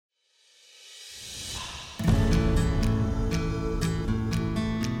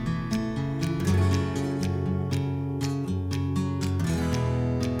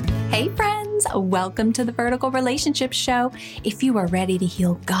friends. Welcome to the Vertical Relationship Show. If you are ready to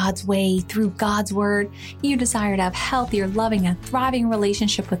heal God's way through God's Word, you desire to have healthier, loving, and thriving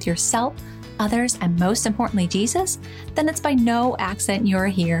relationship with yourself, others, and most importantly, Jesus, then it's by no accident you're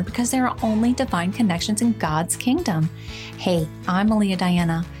here, because there are only divine connections in God's kingdom. Hey, I'm Malia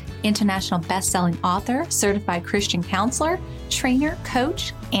Diana, international best-selling author, certified Christian counselor, trainer,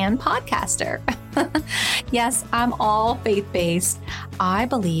 coach, and podcaster. Yes, I'm all faith-based. I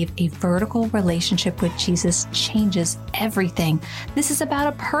believe a vertical relationship with Jesus changes everything. This is about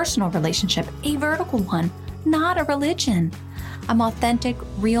a personal relationship, a vertical one, not a religion. I'm authentic,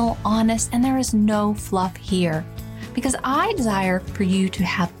 real, honest, and there is no fluff here. Because I desire for you to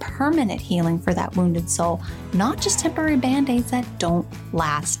have permanent healing for that wounded soul, not just temporary band-aids that don't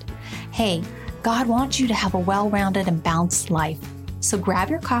last. Hey, God wants you to have a well-rounded and balanced life. So grab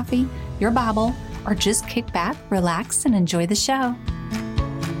your coffee, your Bible, or just kick back, relax, and enjoy the show.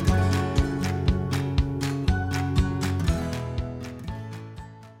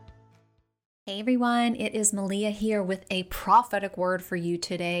 Hey everyone, it is Malia here with a prophetic word for you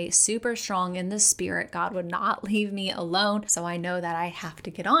today. Super strong in the spirit. God would not leave me alone, so I know that I have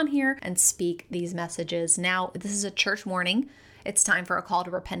to get on here and speak these messages. Now, this is a church morning. It's time for a call to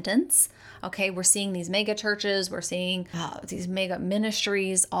repentance. Okay, we're seeing these mega churches, we're seeing these mega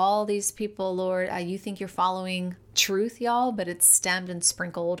ministries, all these people, Lord, you think you're following truth, y'all, but it's stemmed and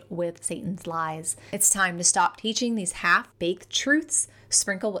sprinkled with Satan's lies. It's time to stop teaching these half-baked truths,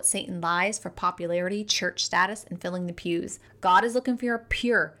 sprinkle what Satan lies for popularity, church status, and filling the pews. God is looking for a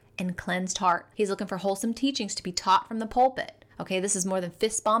pure and cleansed heart. He's looking for wholesome teachings to be taught from the pulpit. Okay, this is more than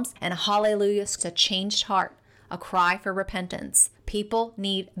fist bumps and a hallelujah. It's a changed heart. A cry for repentance. People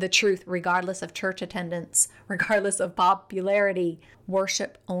need the truth regardless of church attendance, regardless of popularity.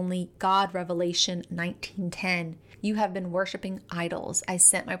 Worship only God. Revelation 19:10. You have been worshiping idols. I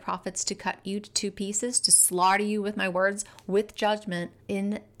sent my prophets to cut you to 2 pieces, to slaughter you with my words, with judgment,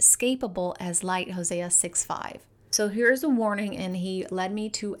 inescapable as light. Hosea 6:5. So here's a warning, and he led me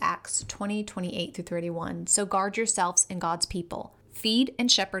to Acts 20:28 through 31. So guard yourselves and God's people. Feed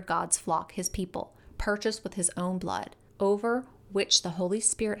and shepherd God's flock, his people, purchased with his own blood, over which the Holy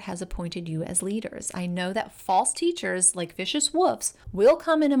Spirit has appointed you as leaders. I know that false teachers, like vicious wolves, will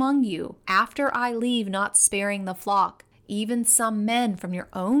come in among you after I leave, not sparing the flock. Even some men from your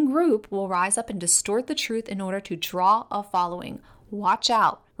own group will rise up and distort the truth in order to draw a following. Watch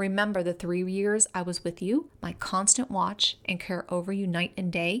out. Remember the 3 years I was with you, my constant watch and care over you night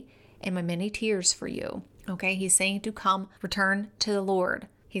and day, and my many tears for you. Okay, he's saying to come, return to the Lord.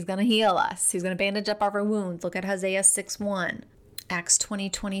 He's going to heal us. He's going to bandage up our wounds. Look at Hosea 6:1. Acts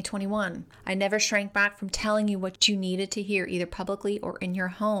 20:21. I never shrank back from telling you what you needed to hear, either publicly or in your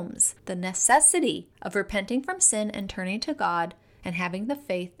homes. The necessity of repenting from sin and turning to God and having the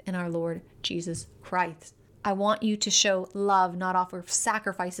faith in our Lord Jesus Christ. I want you to show love, not offer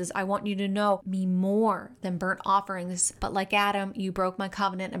sacrifices. I want you to know me more than burnt offerings. But like Adam, you broke my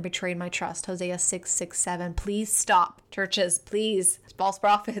covenant and betrayed my trust. Hosea 6:7. Please stop. Churches, please. False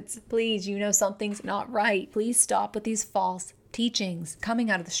prophets, please. You know something's not right. Please stop with these false teachings coming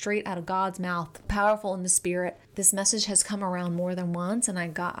straight out of God's mouth, powerful in the spirit. This message has come around more than once, and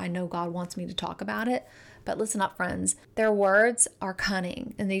I know God wants me to talk about it. But listen up, friends. Their words are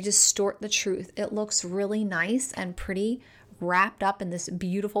cunning and they distort the truth. It looks really nice and pretty wrapped up in this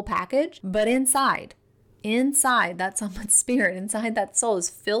beautiful package, but inside that someone's spirit, inside that soul is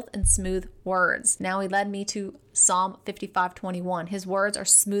filth and smooth words. Now he led me to Psalm 55:21. His words are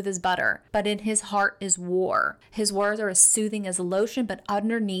smooth as butter, but in his heart is war. His words are as soothing as lotion, but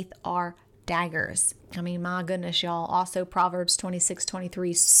underneath are daggers. I mean, my goodness, y'all. Also, Proverbs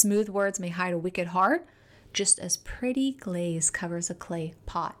 26:23. Smooth words may hide a wicked heart, just as pretty glaze covers a clay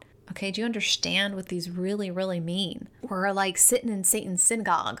pot. Okay, do you understand what these really, really mean? We're like sitting in Satan's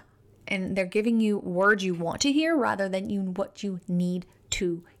synagogue, and they're giving you words you want to hear rather than what you need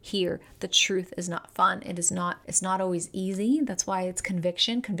to hear. The truth is not fun. It's not always easy. That's why it's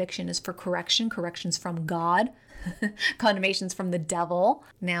conviction. Conviction is for correction. Correction's from God. Condemnation's from the devil.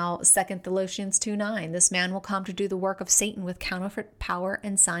 Now, 2 Thessalonians 2:9, this man will come to do the work of Satan with counterfeit power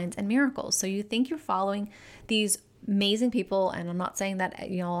and signs and miracles. So you think you're following these amazing people, and I'm not saying that,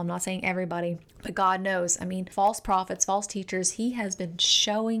 I'm not saying everybody, but God knows. I mean, false prophets, false teachers, he has been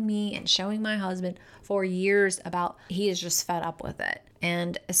showing me and showing my husband for years about, he is just fed up with it.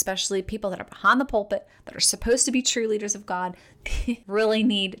 And especially people that are behind the pulpit, that are supposed to be true leaders of God, really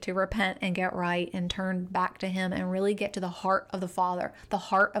need to repent and get right and turn back to him and really get to the heart of the Father, the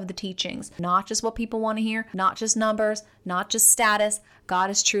heart of the teachings, not just what people want to hear, not just numbers, not just status. God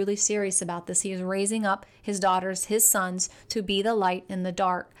is truly serious about this. He is raising up his daughters, his sons, to be the light in the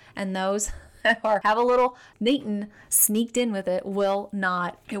dark. And those or have a little Nathan sneaked in with it will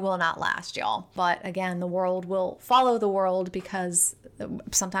not last, y'all. But again, the world will follow the world because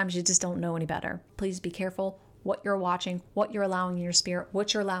sometimes you just don't know any better. Please be careful what you're watching, what you're allowing in your spirit,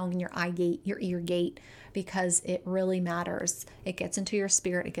 what you're allowing in your eye gate, your ear gate, because it really matters. It gets into your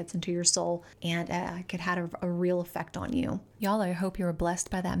spirit, it gets into your soul, and it could have a real effect on you. Y'all, I hope you were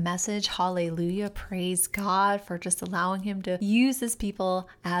blessed by that message. Hallelujah. Praise God for just allowing him to use his people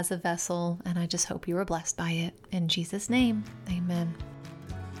as a vessel. And I just hope you were blessed by it. In Jesus' name, amen.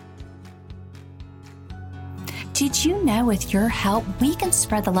 Did you know with your help, we can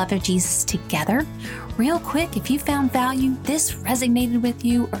spread the love of Jesus together? Real quick, if you found value, this resonated with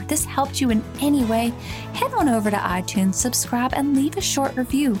you, or this helped you in any way, head on over to iTunes, subscribe, and leave a short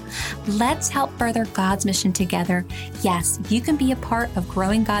review. Let's help further God's mission together. Yes, you can be a part of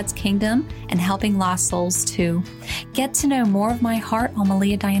growing God's kingdom and helping lost souls too. Get to know more of my heart on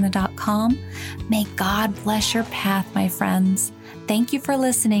maliadiana.com. May God bless your path, my friends. Thank you for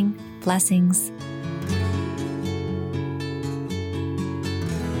listening. Blessings.